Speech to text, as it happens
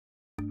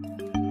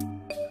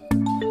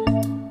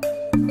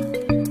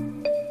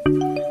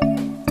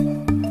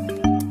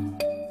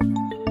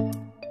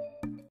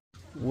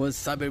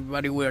What's up,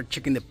 everybody? We are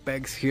checking the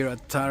packs here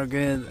at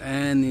Target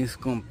and it's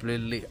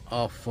completely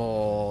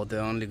awful. The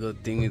only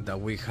good thing is that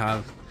we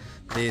have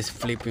this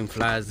flipping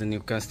flash, the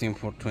new casting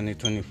for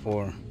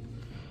 2024.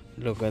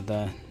 Look at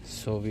that,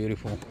 so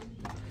beautiful.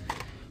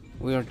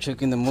 We are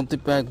checking the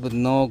multi-pack, but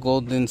no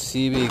Golden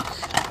Civic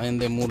in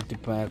the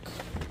multi-pack.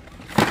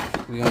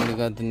 We only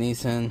got the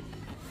Nissan,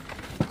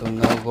 but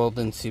no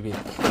Golden Civic.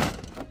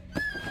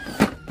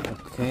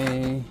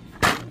 Okay,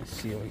 let's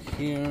see over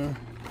here.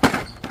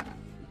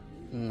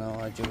 No,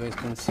 as you guys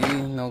can see,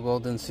 no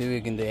Golden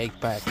Civic in the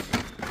 8-pack.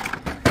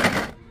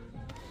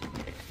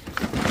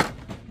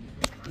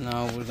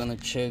 Now we're gonna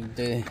check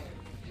the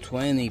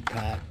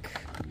 20-pack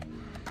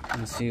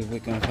and see if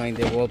we can find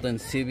the Golden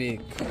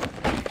Civic.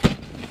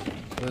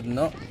 But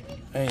no,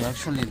 hey,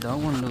 actually that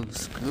one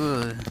looks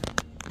good.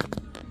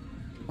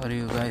 What do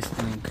you guys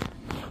think?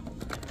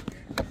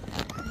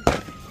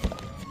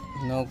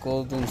 No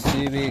Golden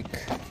Civic.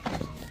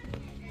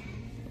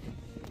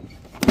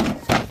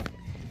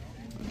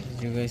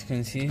 You guys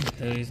can see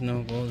there is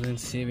no Golden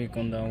Civic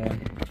on that one.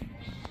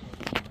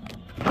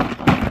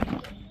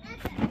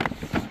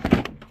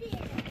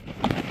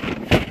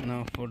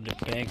 Now for the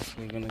packs,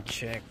 we're gonna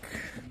check.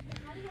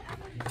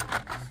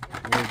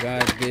 We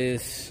got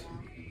this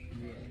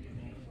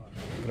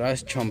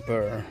Grass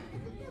Chomper.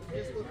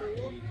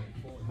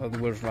 That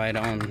was right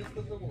on.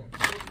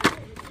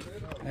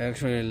 I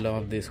actually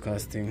love this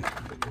casting,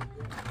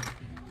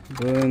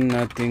 but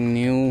nothing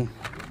new,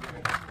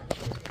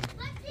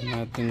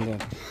 nothing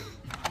that.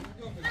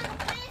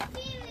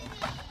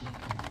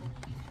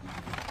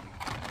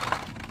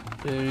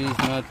 There is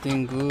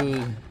nothing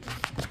good.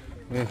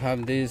 We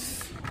have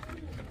this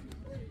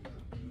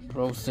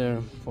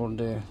browser for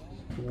the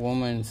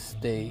Women's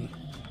Day.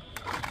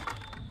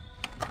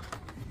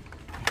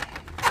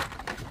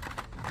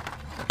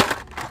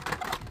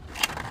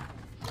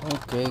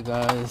 Okay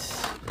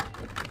guys,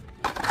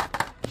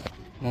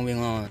 moving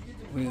on.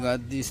 We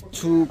got these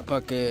 2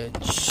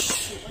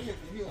 packages.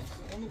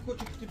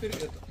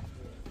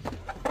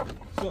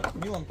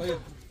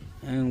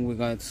 And we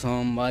got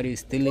somebody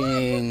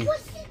stealing.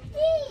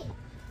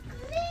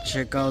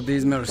 Check out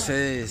this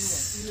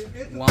Mercedes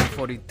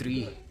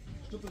 143.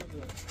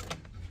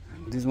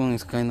 This one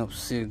is kind of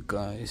sick,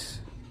 guys.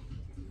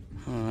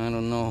 I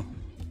don't know.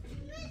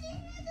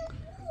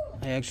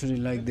 I actually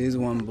like this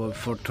one, but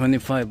for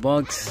 25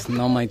 bucks,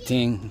 not my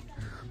thing.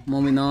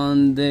 Moving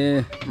on,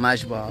 the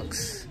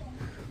Matchbox.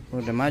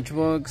 For the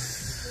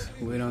Matchbox,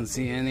 we don't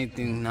see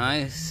anything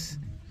nice.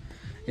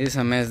 It's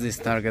a mess, this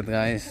Target,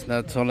 guys.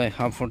 That's all I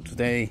have for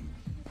today.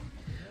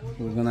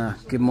 We're gonna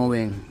keep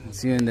moving.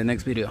 See you in the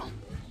next video.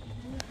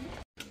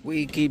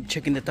 We keep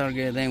checking the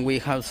Target and we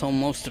have some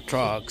monster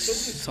trucks,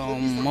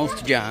 some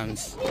monster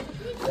jams.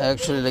 I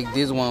actually like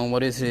this one.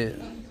 What is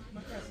it?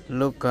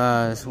 Look,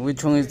 guys,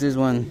 which one is this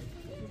one?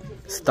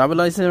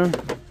 Stabilizer.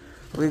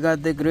 We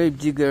got the Grave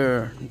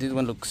Digger. This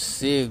one looks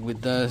sick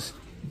with this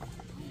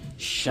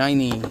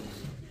shiny.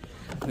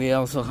 We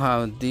also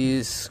have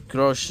this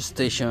Crush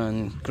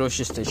Station,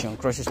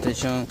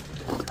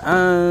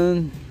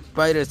 and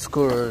Pirate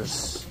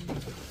Course.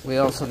 We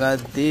also got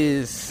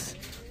this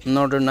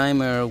Northern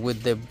Nightmare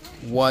with the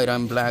white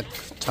and black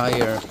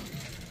tire.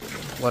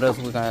 What else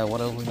we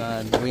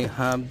got? We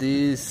have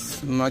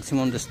this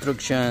Maximum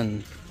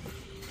Destruction.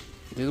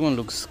 This one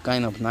looks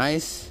kind of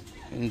nice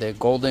in the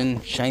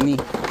golden shiny.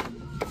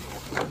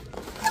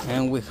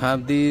 And we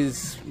have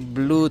this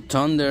Blue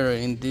Thunder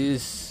in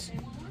this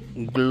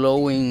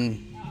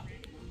glowing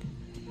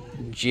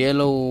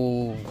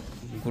yellow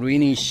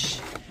greenish.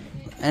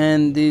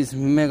 And this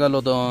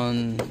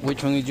Megalodon.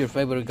 Which one is your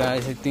favorite,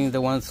 guys? I think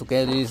the ones to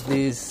get is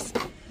this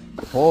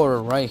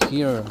 4 right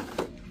here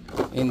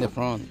in the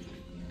front.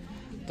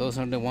 Those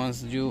are the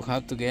ones you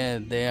have to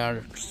get. They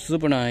are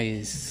super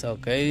nice.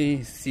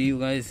 Okay, see you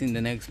guys in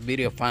the next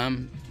video,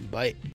 fam. Bye.